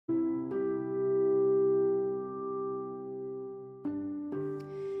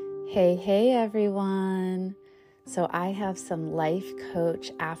Hey everyone. So I have some life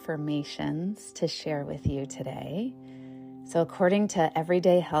coach affirmations to share with you today. So according to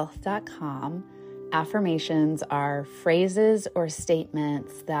everydayhealth.com, affirmations are phrases or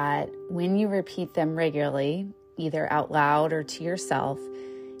statements that when you repeat them regularly, either out loud or to yourself,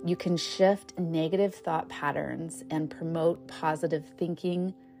 you can shift negative thought patterns and promote positive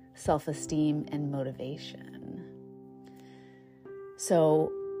thinking, self-esteem, and motivation.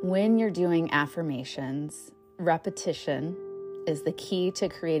 So when you're doing affirmations, repetition is the key to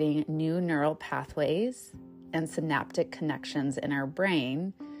creating new neural pathways and synaptic connections in our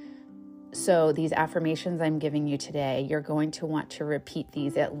brain. So these affirmations I'm giving you today, you're going to want to repeat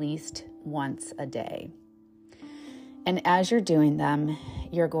these at least once a day. And as you're doing them,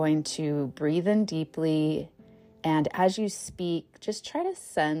 you're going to breathe in deeply. And as you speak, just try to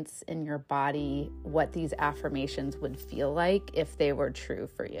sense in your body what these affirmations would feel like if they were true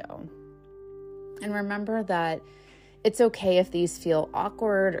for you. And remember that it's okay if these feel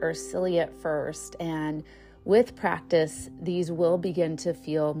awkward or silly at first. And with practice, these will begin to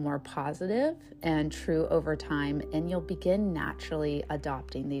feel more positive and true over time, and you'll begin naturally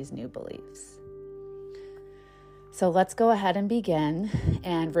adopting these new beliefs. So let's go ahead and begin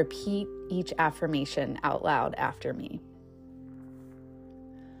and repeat each affirmation out loud after me.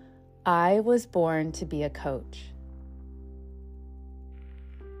 I was born to be a coach.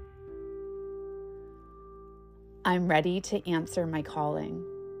 I'm ready to answer my calling.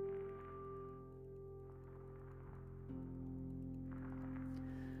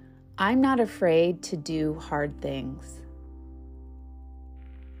 I'm not afraid to do hard things.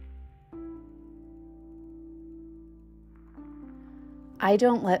 I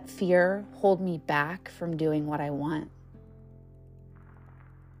don't let fear hold me back from doing what I want.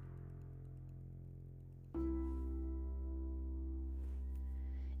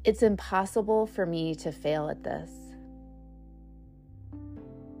 It's impossible for me to fail at this.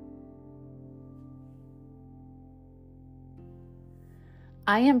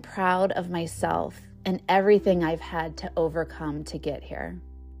 I am proud of myself and everything I've had to overcome to get here.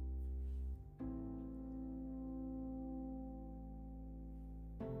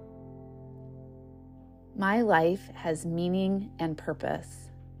 My life has meaning and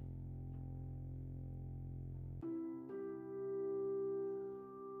purpose.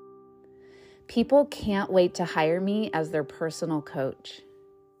 People can't wait to hire me as their personal coach.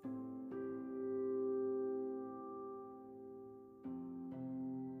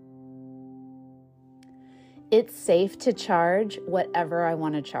 It's safe to charge whatever I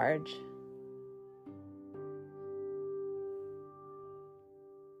want to charge.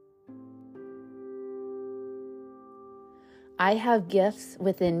 I have gifts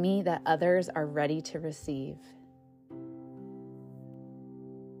within me that others are ready to receive.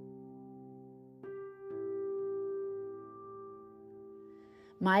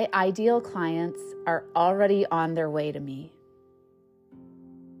 My ideal clients are already on their way to me.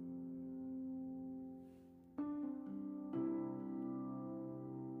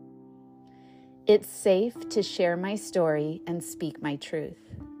 It's safe to share my story and speak my truth.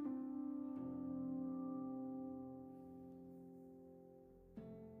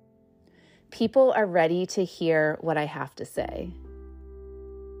 People are ready to hear what I have to say.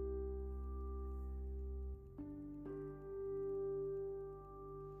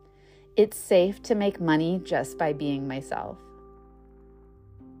 It's safe to make money just by being myself.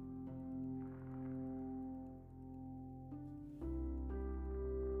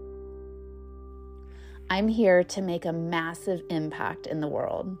 I'm here to make a massive impact in the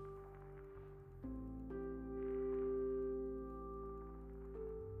world.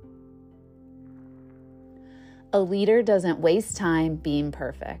 A leader doesn't waste time being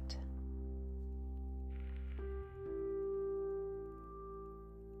perfect.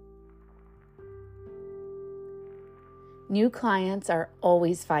 New clients are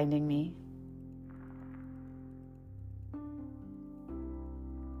always finding me.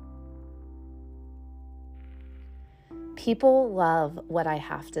 People love what I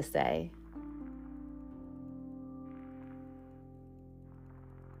have to say.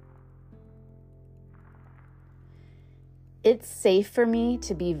 It's safe for me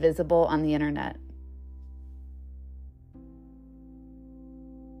to be visible on the internet.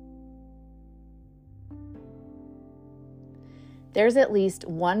 There's at least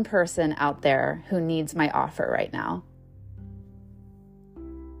one person out there who needs my offer right now.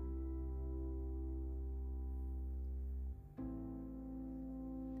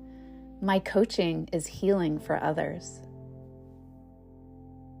 My coaching is healing for others.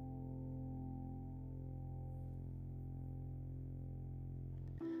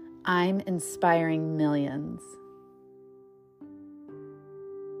 I'm inspiring millions.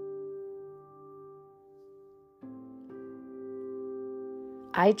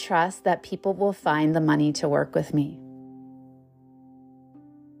 I trust that people will find the money to work with me.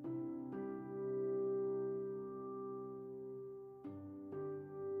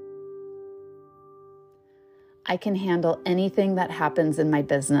 I can handle anything that happens in my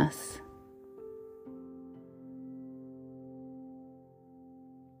business.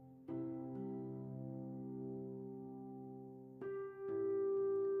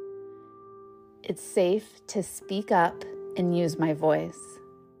 It's safe to speak up and use my voice.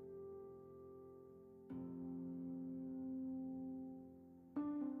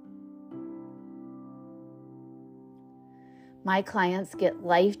 My clients get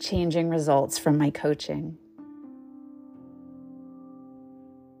life-changing results from my coaching.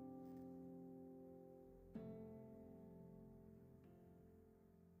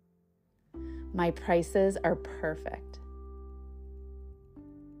 My prices are perfect.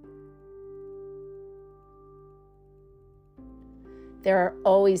 There are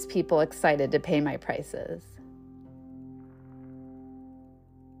always people excited to pay my prices.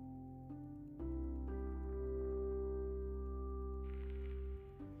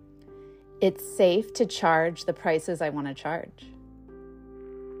 It's safe to charge the prices I want to charge.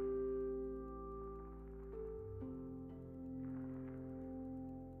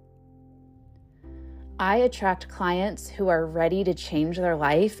 I attract clients who are ready to change their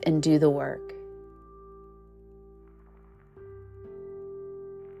life and do the work.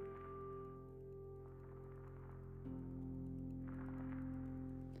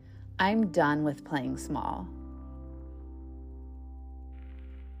 I'm done with playing small.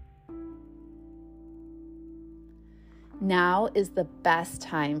 Now is the best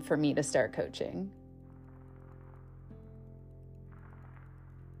time for me to start coaching.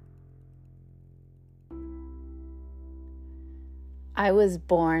 I was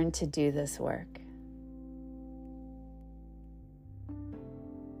born to do this work.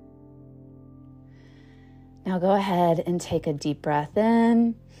 Now go ahead and take a deep breath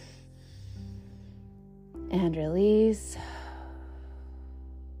in and release.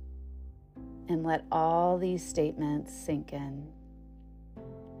 And let all these statements sink in.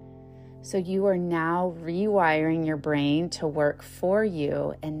 So you are now rewiring your brain to work for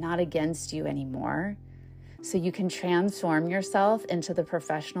you and not against you anymore, so you can transform yourself into the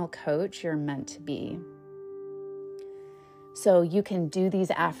professional coach you're meant to be. So you can do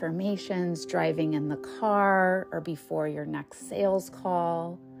these affirmations driving in the car or before your next sales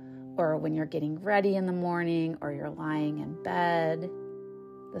call, or when you're getting ready in the morning or you're lying in bed.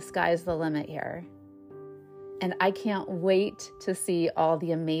 The sky's the limit here. And I can't wait to see all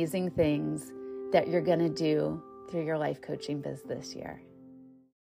the amazing things that you're going to do through your life coaching biz this year.